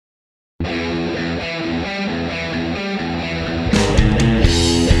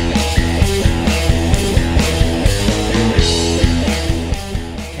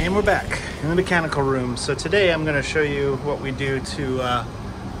we're back in the mechanical room. So today I'm going to show you what we do to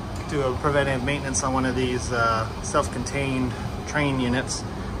do a preventive maintenance on one of these self-contained Trane units.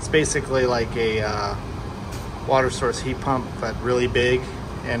 It's basically like a water source heat pump, but really big,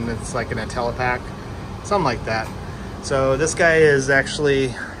 and it's like an Intellipak, something like that. So this guy has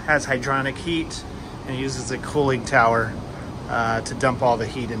hydronic heat and uses a cooling tower to dump all the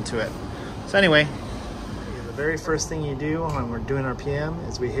heat into it. So anyway, the very first thing you do when we're doing our PM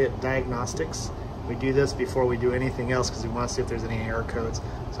is we hit diagnostics. We do this before we do anything else because we want to see if there's any error codes.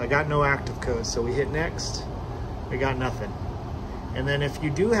 So I got no active codes, so we hit next, we got nothing. And then if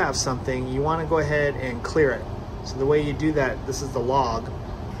you do have something, you want to go ahead and clear it. So the way you do that, this is the log,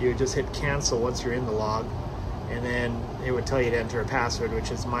 you just hit cancel once you're in the log, and then it would tell you to enter a password,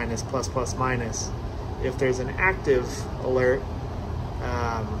 which is minus plus plus minus. If there's an active alert,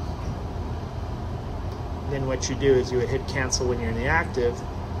 then what you do is you would hit cancel when you're in the active,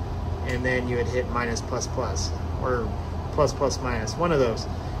 and then you would hit minus plus plus, or plus plus minus, one of those,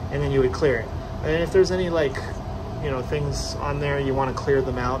 and then you would clear it. And if there's any things on there, you want to clear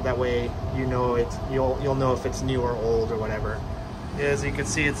them out. That way you know you'll know if it's new or old or whatever. As you can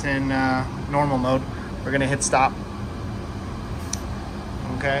see, it's in normal mode. We're gonna hit stop.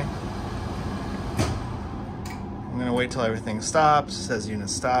 Okay. I'm gonna wait till everything stops. It says unit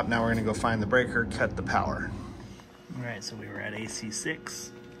stop. Now we're gonna go find the breaker, cut the power. All right, so we were at AC6.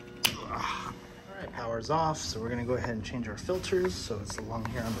 All right, power's off. So we're gonna go ahead and change our filters. So it's along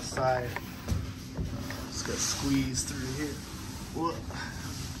here on the side. Just gonna squeeze through here. Whoa.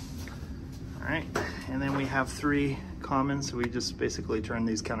 All right, and then we have 3 common. So we just basically turn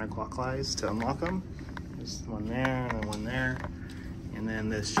these counterclockwise to unlock them. There's one there and then one there. And then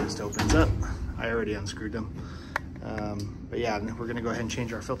this just opens up. I already unscrewed them. But yeah, we're gonna go ahead and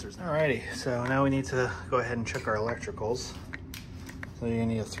change our filters. Alrighty, so now we need to go ahead and check our electricals. So you're gonna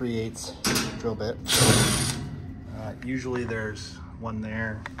need a 3/8 drill bit. Usually there's one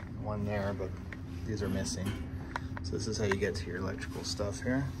there, but these are missing. So this is how you get to your electrical stuff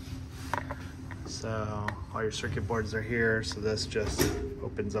here. So all your circuit boards are here. So this just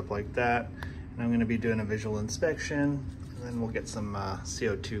opens up like that. And I'm gonna be doing a visual inspection, and then we'll get some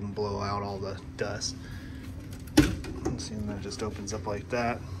CO2 and blow out all the dust. See, and that just opens up like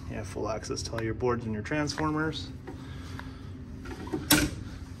that. You have full access to all your boards and your transformers. There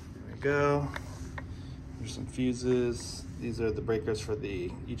we go. There's some fuses. These are the breakers for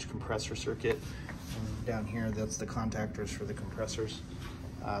each compressor circuit. And down here, that's the contactors for the compressors.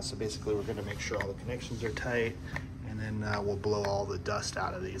 So basically, we're gonna make sure all the connections are tight, and then we'll blow all the dust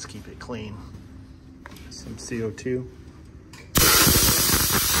out of these, keep it clean. Some CO2.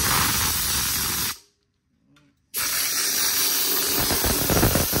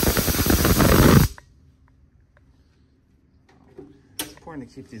 To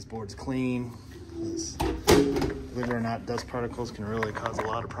keep these boards clean, because believe it or not, dust particles can really cause a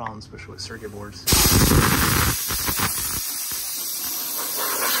lot of problems, especially with circuit boards.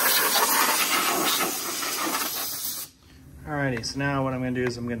 Alrighty, so now what I'm going to do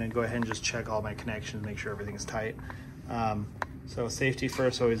is I'm going to go ahead and just check all my connections, make sure everything's tight. So safety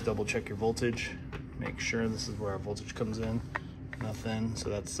first, always double check your voltage. Make sure this is where our voltage comes in. Nothing, so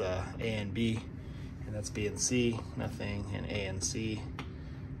that's A and B, and that's B and C. Nothing, and A and C.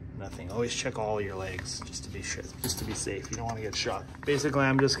 Nothing. Always check all your legs just to be safe. You don't want to get shot. Basically,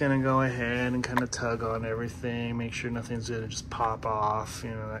 I'm just gonna go ahead and kind of tug on everything, make sure nothing's gonna just pop off,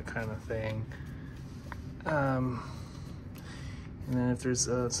 that kind of thing. And then if there's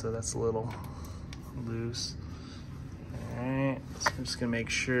so that's a little loose. All right, so I'm just gonna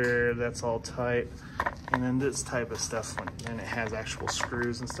make sure that's all tight. And then this type of stuff, when it has actual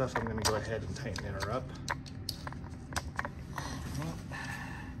screws and stuff, I'm gonna go ahead and tighten it up.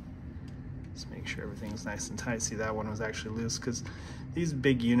 Make sure everything's nice and tight. See, that one was actually loose because these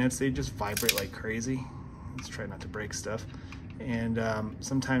big units, they just vibrate like crazy. Let's try not to break stuff. And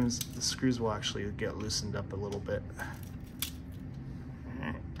sometimes the screws will actually get loosened up a little bit.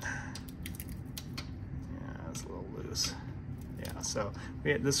 Right. Yeah, it's a little loose. Yeah, so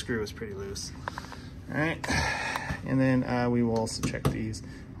this screw is pretty loose. All right, and then we will also check these.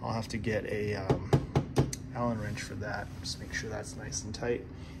 I'll have to get a Allen wrench for that. Just make sure that's nice and tight.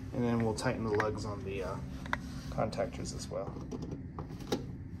 And then we'll tighten the lugs on the contactors as well.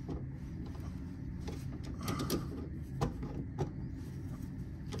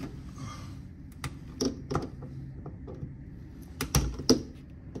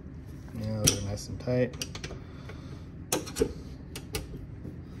 Yeah, those are nice and tight.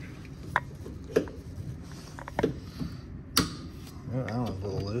 Oh, that one's a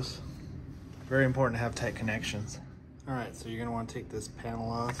little loose. Very important to have tight connections. All right, so you're gonna want to take this panel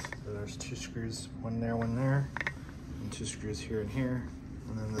off. So there's 2 screws, one there, and 2 screws here and here.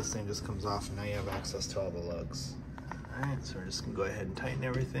 And then this thing just comes off and now you have access to all the lugs. All right, so we're just gonna go ahead and tighten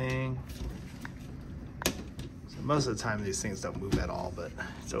everything. So most of the time these things don't move at all, but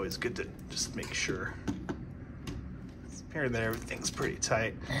it's always good to just make sure. It's apparent that everything's pretty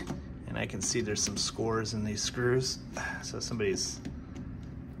tight. And I can see there's some scores in these screws. So somebody's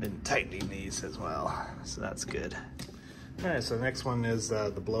been tightening these as well. So that's good. All right, so the next one is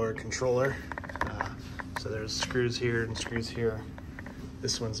the blower controller. So there's screws here and screws here.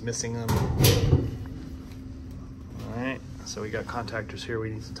 This one's missing them. All right, so we got contactors here we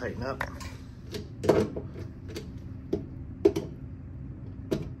need to tighten up.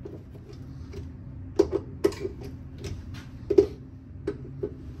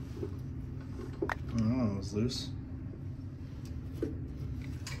 Oh, it was loose.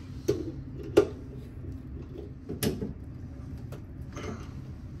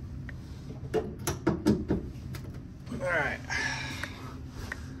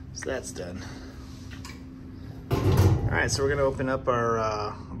 So that's done. All right, so we're gonna open up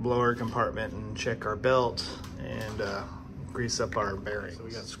our blower compartment and check our belt and grease up our bearings. So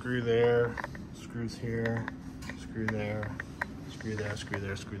we got screw there, screws here, screw there, screw there, screw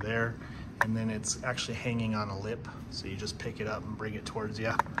there, screw there. And then it's actually hanging on a lip. So you just pick it up and bring it towards you.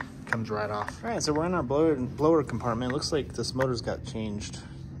 It comes right off. All right, so we're in our blower compartment. It looks like this motor's got changed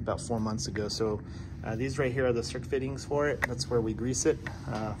about 4 months ago. So these right here are the circ fittings for it. That's where we grease it,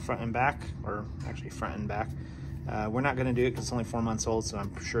 front and back, or actually front and back. We're not gonna do it because it's only 4 months old, so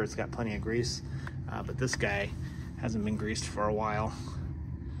I'm sure it's got plenty of grease. But this guy hasn't been greased for a while.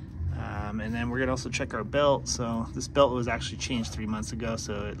 And then we're gonna also check our belt. So this belt was actually changed 3 months ago,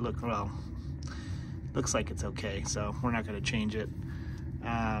 so it looks like it's okay. So we're not gonna change it.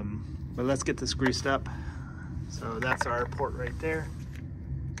 But let's get this greased up. So that's our port right there.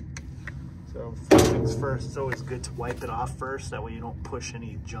 So first things first, it's always good to wipe it off first. That way you don't push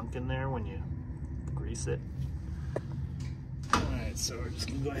any junk in there when you grease it. All right, so we're just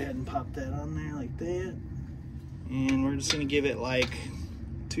gonna go ahead and pop that on there like that. And we're just gonna give it like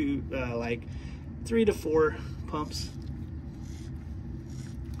 3 to 4 pumps.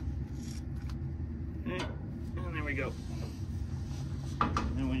 All right, and there we go.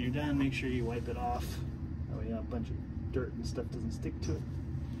 And then when you're done, make sure you wipe it off. That way a bunch of dirt and stuff doesn't stick to it.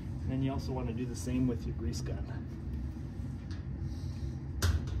 And then you also want to do the same with your grease gun. All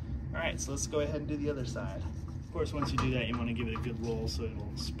right, so let's go ahead and do the other side. Of course, once you do that, you want to give it a good roll so it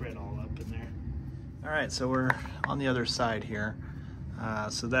will spread all up in there. All right, so we're on the other side here.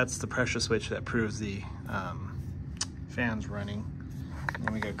 So that's the pressure switch that proves the fan's running. And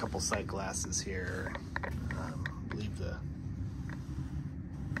then we got a couple sight glasses here. I believe the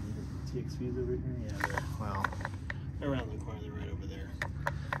TXV's over here. Yeah, well, they're around the corner. They're right over there.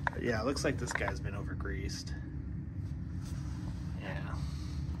 But yeah, it looks like this guy's been over greased. Yeah,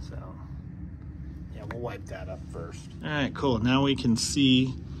 so yeah, we'll wipe that up first. All right, cool. Now we can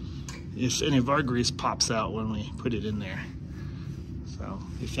see if any of our grease pops out when we put it in there. So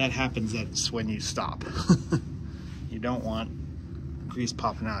if that happens, that's when you stop. You don't want grease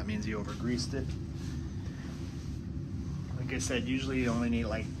popping out. It means you over greased it. Like I said, usually you only need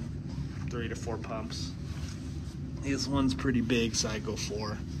like 3 to 4 pumps. This one's pretty big, so I go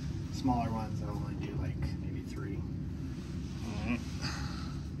 4. Smaller ones, I'll only do like maybe 3. All right.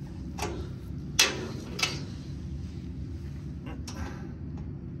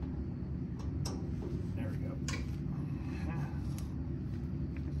 There we go.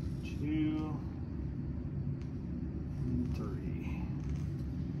 2 and 3.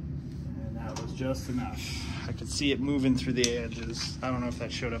 And that was just enough. I could see it moving through the edges. I don't know if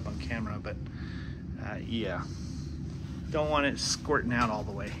that showed up on camera, but yeah. Don't want it squirting out all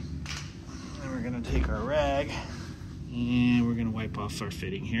the way. Then we're gonna take our rag and we're gonna wipe off our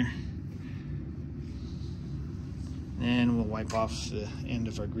fitting here. Then we'll wipe off the end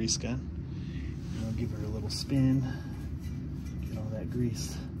of our grease gun. And we'll give her a little spin. Get all that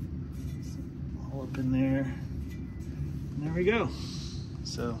grease all up in there. And there we go.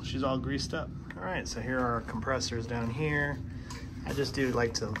 So she's all greased up. All right, so here are our compressors down here. I just do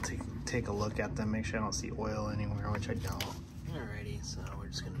like to take a look at them, make sure I don't see oil anywhere, which I don't. Alrighty, so we're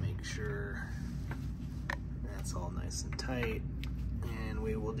just gonna make sure that's all nice and tight, and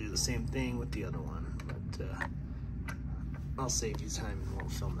we will do the same thing with the other one, but I'll save you time and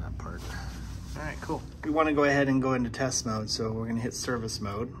won't film that part. All right, cool. We wanna go ahead and go into test mode, so we're gonna hit service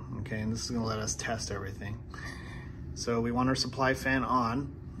mode, okay, and this is gonna let us test everything. So we want our supply fan on,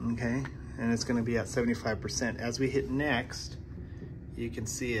 okay, and it's gonna be at 75%. As we hit next, you can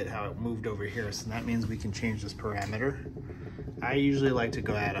see it, how it moved over here. So that means we can change this parameter. I usually like to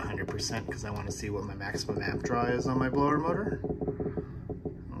go at 100% because I want to see what my maximum amp draw is on my blower motor.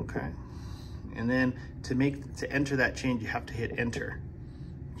 Okay. And then to enter that change, you have to hit enter.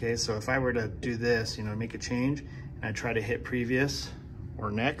 Okay, so if I were to do this, you know, make a change, and I try to hit previous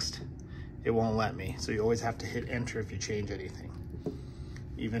or next, it won't let me. So you always have to hit enter if you change anything,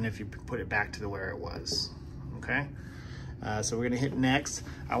 even if you put it back to where it was. Okay. So we're gonna hit next.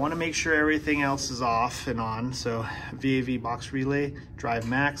 I wanna make sure everything else is off and on. So VAV box relay, drive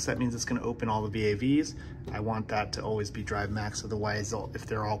max, that means it's gonna open all the VAVs. I want that to always be drive max, otherwise if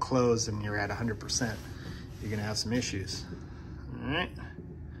they're all closed and you're at 100%, you're gonna have some issues. All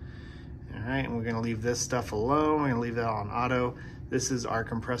right, and we're gonna leave this stuff alone. We're gonna leave that on auto. This is our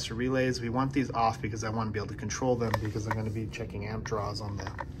compressor relays. We want these off because I wanna be able to control them because I'm gonna be checking amp draws on the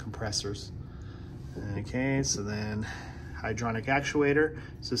compressors. Okay, so then hydronic actuator.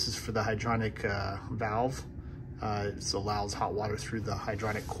 So this is for the hydronic valve. It allows hot water through the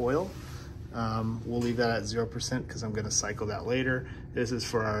hydronic coil. We'll leave that at 0% because I'm gonna cycle that later. This is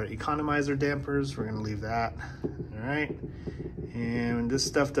for our economizer dampers. We're gonna leave that, all right? And this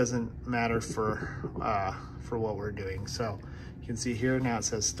stuff doesn't matter for what we're doing. So you can see here now it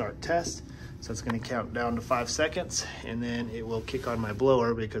says start test. So it's gonna count down to 5 seconds and then it will kick on my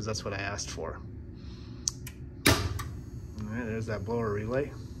blower because that's what I asked for. All right, there's that blower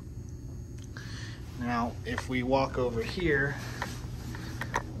relay. Now, if we walk over here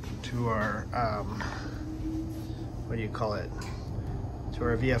to our, what do you call it? To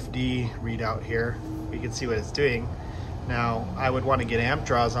our VFD readout here, we can see what it's doing. Now, I would want to get amp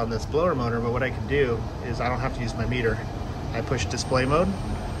draws on this blower motor, but what I can do is I don't have to use my meter. I push display mode,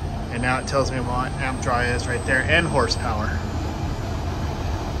 and now it tells me what amp draw is right there and horsepower.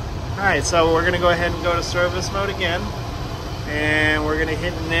 All right, so we're gonna go ahead and go to service mode again. And we're gonna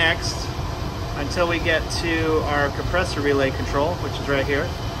hit next until we get to our compressor relay control, which is right here.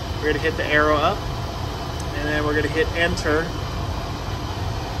 We're gonna hit the arrow up, and then we're gonna hit enter.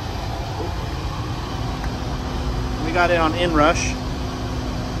 We got it on inrush.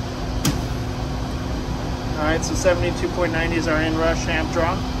 All right, so 72.90 is our inrush amp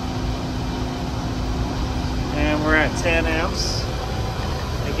draw. And we're at 10 amps.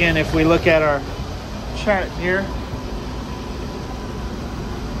 Again, if we look at our chart here,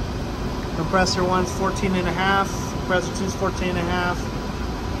 compressor 1's 14.5, compressor 2's 14.5,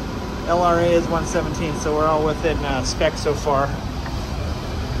 LRA is 117, so we're all within spec so far.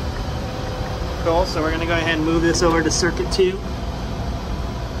 Cool, so we're gonna go ahead and move this over to circuit 2.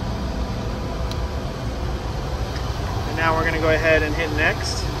 And now we're gonna go ahead and hit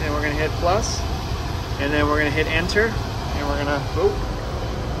next, and we're gonna hit plus, and then we're gonna hit enter, and we're gonna,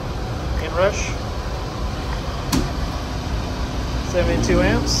 inrush, 72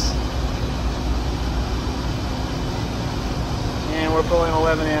 amps. And we're pulling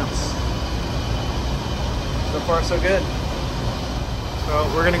 11 amps. So far, so good. So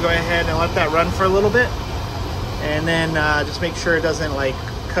we're gonna go ahead and let that run for a little bit, and then just make sure it doesn't like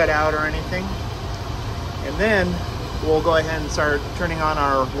cut out or anything. And then we'll go ahead and start turning on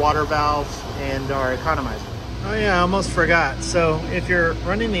our water valve and our economizer. Oh yeah, I almost forgot. So if you're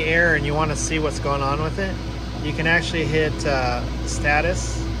running the air and you want to see what's going on with it, you can actually hit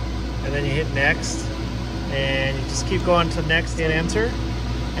status, and then you hit next. And you just keep going to next and enter.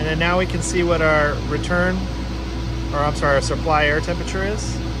 And then now we can see what our our supply air temperature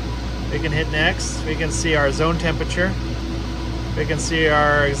is. We can hit next. We can see our zone temperature. We can see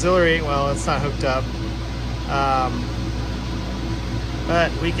our auxiliary, well, it's not hooked up.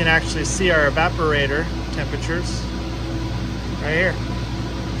 But we can actually see our evaporator temperatures right here.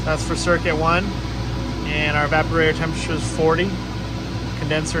 So that's for circuit 1. And our evaporator temperature is 40.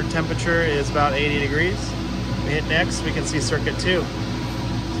 Condenser temperature is about 80 degrees. We hit next, we can see circuit 2.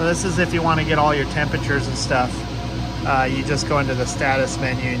 So this is if you want to get all your temperatures and stuff. You just go into the status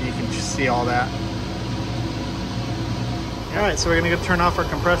menu and you can just see all that. All right, so we're gonna go turn off our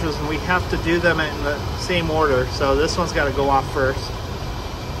compressors, and we have to do them in the same order. So this one's gotta go off first.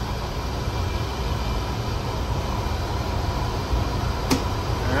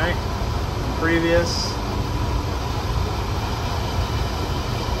 All right, previous.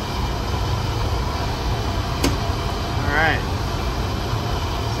 Alright,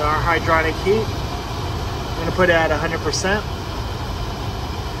 so our hydronic heat, I'm going to put it at 100%.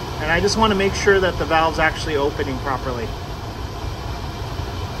 And I just want to make sure that the valve's actually opening properly.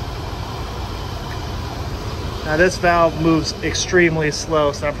 Now this valve moves extremely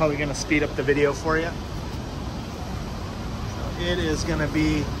slow, so I'm probably going to speed up the video for you. So it is going to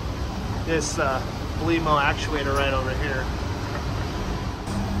be this Blimo actuator right over here.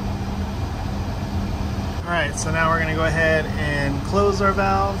 All right, so now we're gonna go ahead and close our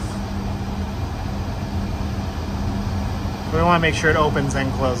valve. We wanna make sure it opens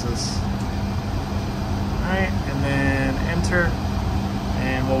and closes. All right, and then enter,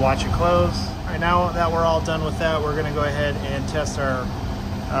 and we'll watch it close. All right, now that we're all done with that, we're gonna go ahead and test our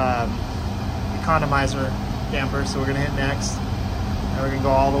economizer damper. So we're gonna hit next, and we're gonna go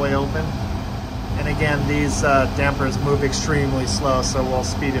all the way open. And again, these dampers move extremely slow, so we'll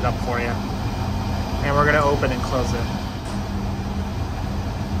speed it up for you. And we're gonna open and close it.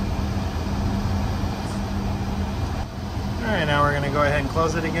 All right, now we're gonna go ahead and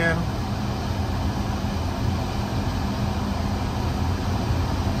close it again.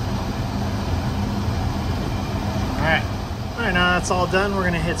 All right, now that's all done. We're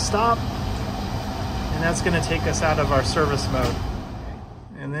gonna hit stop, and that's gonna take us out of our service mode.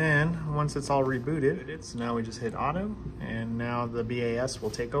 And then once it's all rebooted, so now we just hit auto, and now the BAS will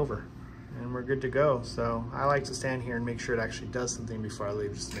take over, and we're good to go. So I like to stand here and make sure it actually does something before I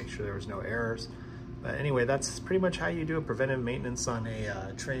leave, just to make sure there was no errors. But anyway, that's pretty much how you do a preventive maintenance on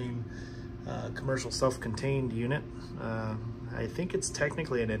a Trane commercial self-contained unit. I think it's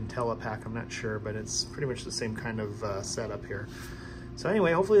technically an Intellipak, I'm not sure, but it's pretty much the same kind of setup here. So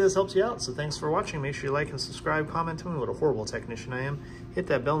anyway, hopefully this helps you out. So thanks for watching. Make sure you like and subscribe, comment, tell me what a horrible technician I am. Hit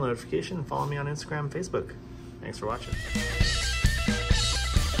that bell notification, follow me on Instagram and Facebook. Thanks for watching.